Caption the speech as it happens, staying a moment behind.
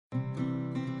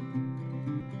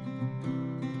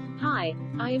Hi,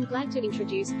 I am glad to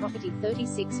introduce property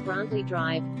 36 Grantley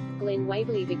Drive, Glen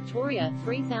Waverley, Victoria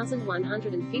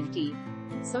 3150.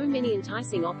 So many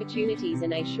enticing opportunities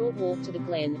and a short walk to the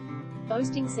Glen.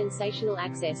 Boasting sensational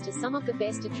access to some of the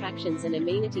best attractions and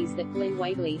amenities that Glen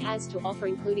Waverley has to offer,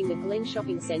 including the Glen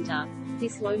Shopping Centre,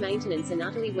 this low-maintenance and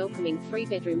utterly welcoming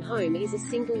 3-bedroom home is a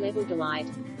single-level delight.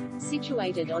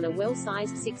 Situated on a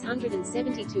well-sized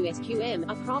 672 SQM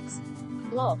approx.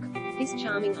 block, this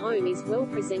charming home is well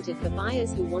presented for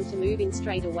buyers who want to move in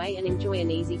straight away and enjoy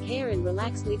an easy care and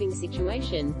relaxed living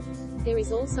situation. There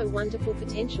is also wonderful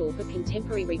potential for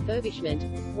contemporary refurbishment,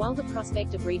 while the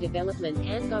prospect of redevelopment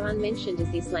can't go unmentioned,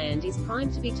 as this land is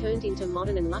primed to be turned into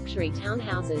modern and luxury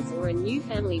townhouses or a new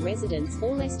family residence,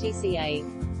 all STCA.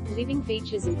 Living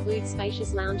features include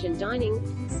spacious lounge and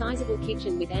dining, sizable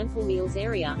kitchen with ample meals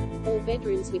area, all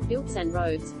bedrooms with built-in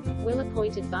robes,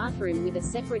 well-appointed bathroom with a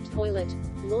separate toilet,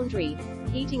 laundry,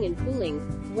 heating and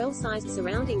cooling, well-sized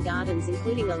surrounding gardens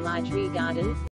including a large rear garden,